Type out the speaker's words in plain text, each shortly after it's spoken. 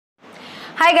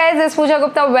Hi guys, this is Pooja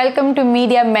Gupta. Welcome to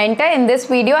Media Mentor. In this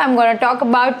video, I'm going to talk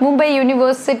about Mumbai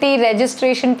University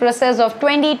registration process of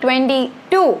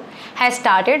 2022 has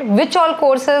started, which all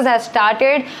courses have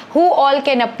started, who all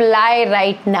can apply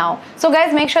right now. So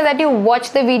guys, make sure that you watch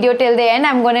the video till the end.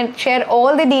 I'm going to share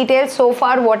all the details so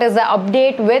far, what is the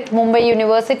update with Mumbai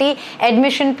University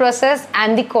admission process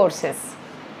and the courses.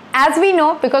 As we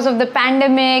know, because of the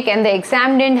pandemic and the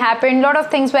exam didn't happen, a lot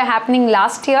of things were happening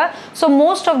last year. So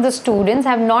most of the students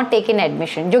have not taken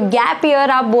admission. जो gap year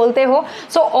आप बोलते हो,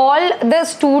 so all the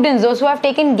students, those who have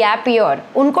taken gap year,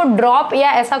 उनको drop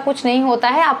या ऐसा कुछ नहीं होता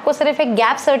है. आपको सिर्फ एक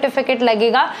gap certificate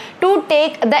लगेगा to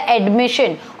take the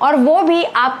admission, और वो भी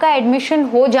आपका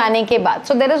admission हो जाने के बाद.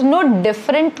 So there is no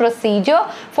different procedure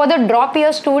for the drop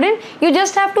year student. You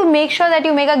just have to make sure that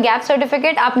you make a gap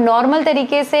certificate. आप normal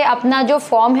तरीके से अपना जो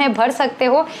form भर सकते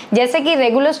हो, जैसे कि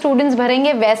रेगुलर स्टूडेंट्स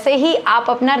भरेंगे वैसे ही आप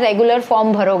अपना regular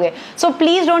form भरोगे. So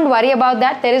please don't worry about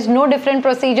that. There is no different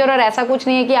procedure, और ऐसा कुछ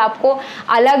नहीं है कि आपको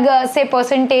अलग से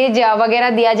परसेंटेज वगैरह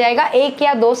दिया जाएगा. 1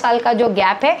 या 2 साल का जो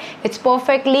गैप है, it's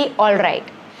perfectly all right.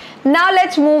 Now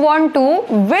let's move on to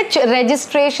which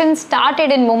registration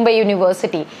started in Mumbai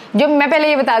University. जो मैं पहले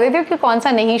ये बता देती हूँ कि कौन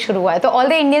सा नहीं शुरू हुआ है. तो all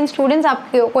the Indian students,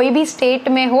 आप कोई भी स्टेट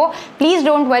में हो, please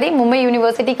don't worry, Mumbai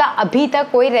university का अभी तक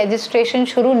कोई रजिस्ट्रेशन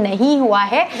शुरू नहीं हुआ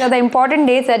है. The important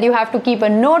dates that you have to keep a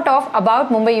note of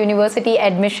about Mumbai University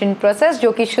admission process,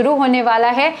 जो कि शुरू होने वाला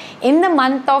है in the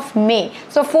month of May.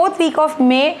 So 4th week of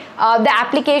May, the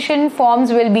application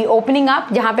forms will be opening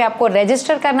up, जहाँ पे आपको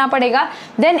register करना पड़ेगा.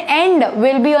 Then end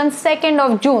will be on 2nd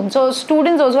of June. So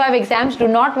students also have exams, do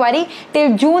not worry.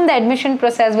 Till June the admission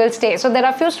process will stay. So there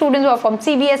are few students who are from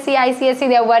CBSE, ICSE,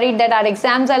 they are worried that our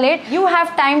exams are late. You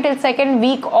have time till 2nd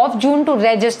week of June to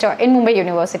register in Mumbai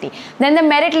University. Then the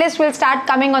merit list will start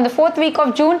coming on the 4th week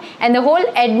of June, and the whole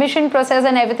admission process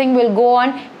and everything will go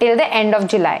on till the end of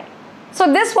July. So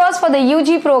this was for the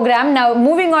UG program. Now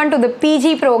moving on to the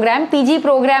PG program. PG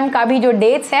program का भी जो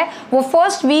dates है वो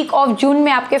 1st week of June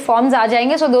में आपके forms आ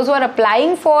जाएंगे. So those who are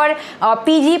applying for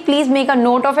PG, please make a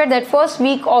note of it that 1st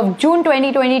week of June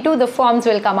 2022 the forms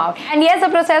will come out. And yes, the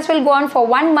process will go on for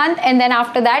 1 month, and then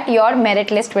after that your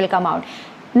merit list will come out.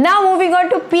 Now moving on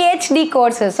to PhD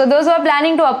courses. So those who are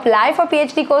planning to apply for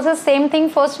PhD courses, same thing,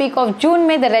 1st week of June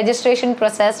में the registration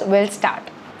process will start.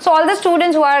 So all the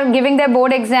students who are giving their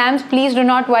board exams, please do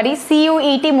not worry.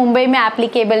 CUET Mumbai में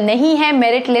applicable नहीं है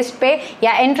merit list पे,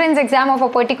 या entrance exam of a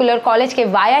particular college के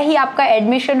via ही आपका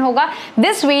admission होगा.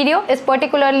 This video is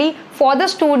particularly for the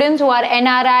students who are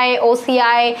NRI,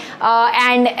 OCI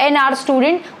and NR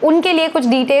student. उनके लिए कुछ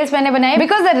details मैंने बनाए,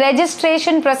 because the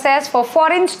registration process for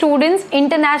foreign students,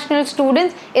 international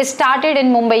students is started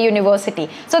in Mumbai University.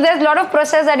 So there's a lot of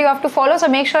process that you have to follow. So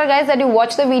make sure guys that you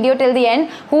watch the video till the end.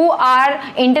 Who are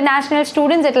international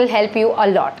students, it will help you a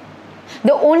lot.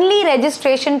 The only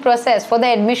registration process for the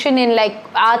admission in like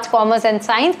arts, commerce and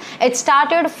science, it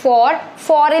started for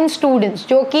foreign students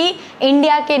जो कि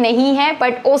India के नहीं हैं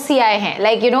but OCI हैं,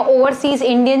 like you know overseas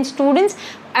Indian students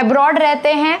abroad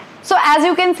रहते हैं. So as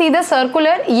you can see the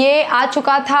circular, ये आ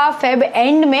चुका था Feb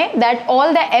end में, that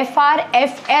all the FR,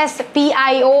 FS,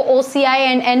 PIO, OCI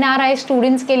and NRI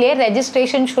students के लिए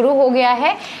registration शुरू हो गया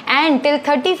है, and till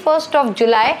 31st of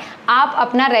July आप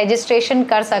अपना registration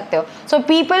कर सकते हो. So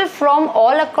people from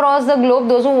all across the globe,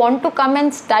 those who want to come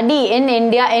and study in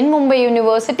India in Mumbai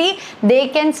University, they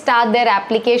can start their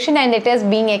application and it is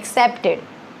being accepted.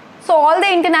 So all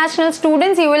the international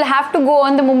students, you will have to go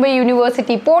on the Mumbai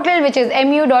University portal, which is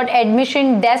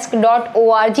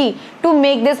mu.admissiondesk.org, to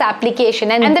make this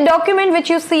application. And the document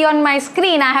which you see on my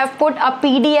screen, I have put a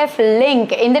PDF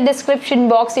link in the description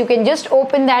box. You can just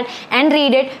open that and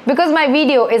read it, because my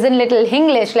video is in little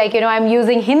English, like you know I'm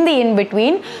using Hindi in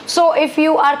between. So if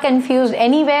you are confused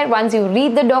anywhere, once you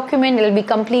read the document, it will be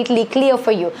completely clear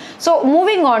for you. So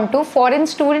moving on to foreign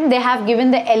student, they have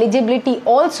given the eligibility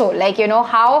also, like you know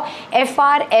how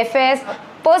FR, FS,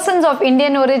 persons of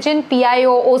Indian origin,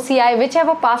 PIO, OCI,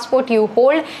 whichever passport you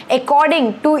hold,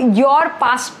 according to your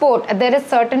passport, there is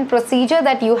certain procedure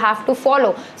that you have to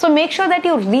follow. So make sure that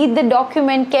you read the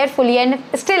document carefully, and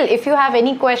still if you have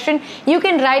any question, you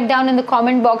can write down in the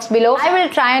comment box below. I will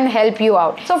try and help you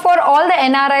out. So for all the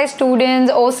NRI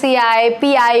students, OCI,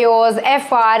 PIOs,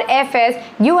 FR, FS,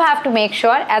 you have to make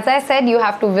sure, as I said, you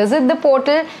have to visit the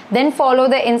portal, then follow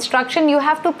the instruction. You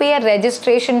have to pay a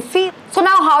registration fee. So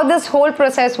now how this whole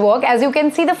process works, as you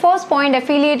can see, the first point,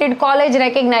 affiliated college,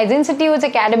 recognized institutes,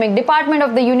 academic department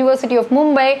of the University of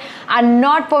Mumbai are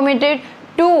not permitted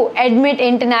to admit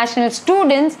international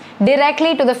students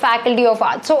directly to the Faculty of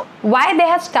Arts. So why they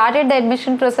have started the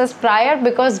admission process prior?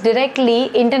 Because directly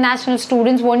international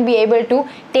students won't be able to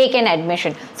take an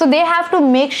admission. So they have to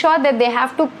make sure that they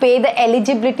have to pay the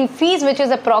eligibility fees, which is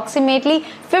approximately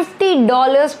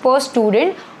 $50 per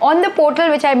student, on the portal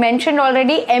which I mentioned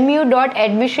already,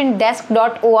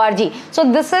 mu.admissiondesk.org.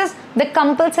 So this is the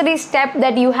compulsory step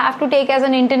that you have to take as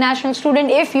an international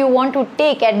student if you want to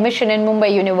take admission in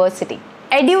Mumbai University.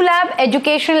 EduLab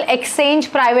Educational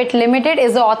Exchange Private Limited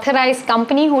is the authorized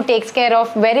company who takes care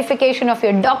of verification of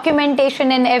your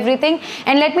documentation and everything.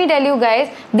 And let me tell you guys,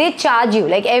 they charge you,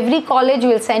 like every college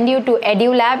will send you to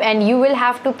EduLab and you will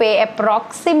have to pay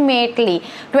approximately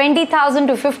 20,000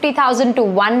 to 50,000 to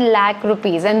 1 lakh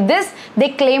rupees. And this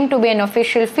they claim to be an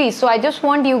official fee. So I just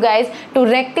want you guys to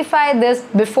rectify this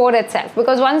before itself,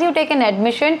 because once you take an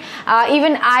admission,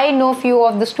 even I know few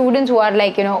of the students who are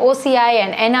like, OCI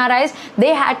and NRIs,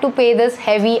 they had to pay this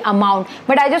heavy amount.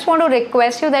 But I just want to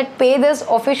request you that pay this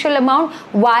official amount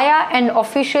via an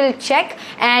official check,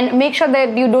 and make sure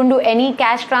that you don't do any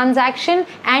cash transaction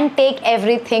and take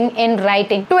everything in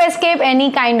writing to escape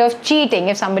any kind of cheating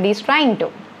if somebody is trying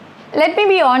to. Let me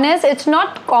be honest, it's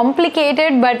not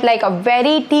complicated, but like a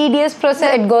very tedious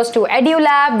process. It goes to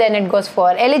EduLab, then it goes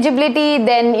for eligibility,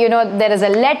 then there is a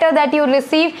letter that you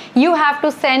receive. You have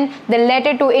to send the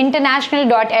letter to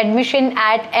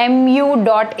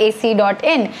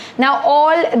international.admission@mu.ac.in. Now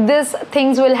all these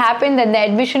things will happen. Then the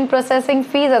admission processing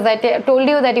fees, as I told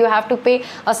you, that you have to pay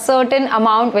a certain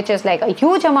amount, which is like a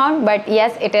huge amount, but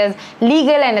yes, it is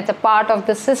legal and it's a part of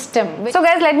the system. So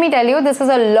guys, let me tell you, this is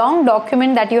a long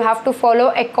document that you have to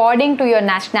follow according to your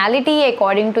nationality,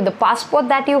 according to the passport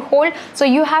that you hold. So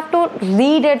you have to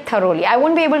read it thoroughly. I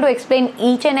won't be able to explain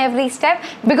each and every step,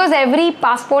 because every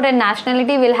passport and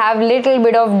nationality will have little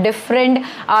bit of different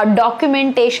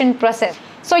documentation process.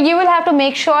 So you will have to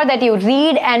make sure that you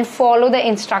read and follow the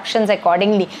instructions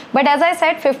accordingly. But as I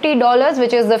said, $50,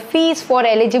 which is the fees for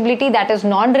eligibility, that is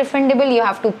non-refundable. You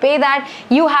have to pay that.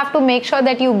 You have to make sure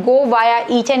that you go via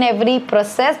each and every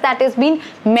process that is being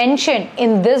mentioned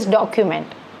in this document.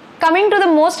 Coming to the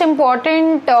most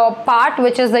important part,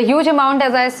 which is the huge amount,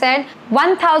 as I said,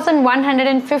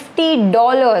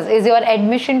 $1,150 is your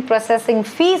admission processing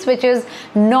fees, which is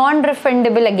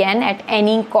non-refundable again at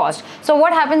any cost. So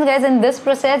what happens, guys, in this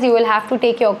process, you will have to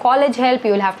take your college help,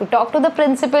 you will have to talk to the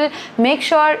principal, make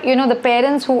sure the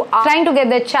parents who are trying to get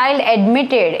their child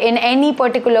admitted in any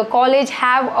particular college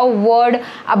have a word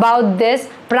about this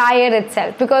prior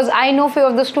itself, because I know few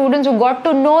of the students who got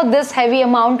to know this heavy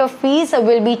amount of fees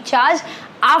will be charged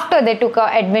after they took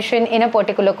admission in a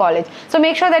particular college. So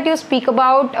make sure that you speak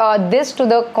about this to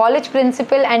the college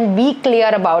principal and be clear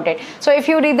about it. So if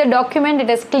you read the document, it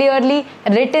is clearly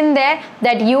written there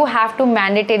that you have to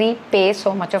mandatorily pay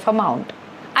so much of amount.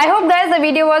 I hope, guys, the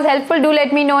video was helpful. Do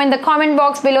let me know in the comment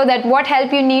box below that what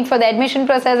help you need for the admission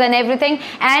process and everything.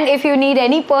 And if you need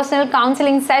any personal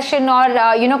counseling session or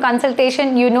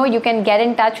consultation, you can get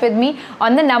in touch with me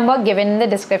on the number given in the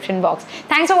description box.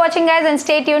 Thanks for watching, guys, and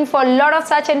stay tuned for a lot of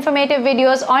such informative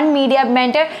videos on Media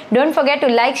Mentor. Don't forget to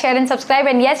like, share and subscribe.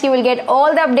 And yes, you will get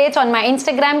all the updates on my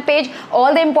Instagram page,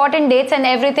 all the important dates and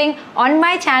everything on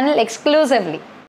my channel exclusively.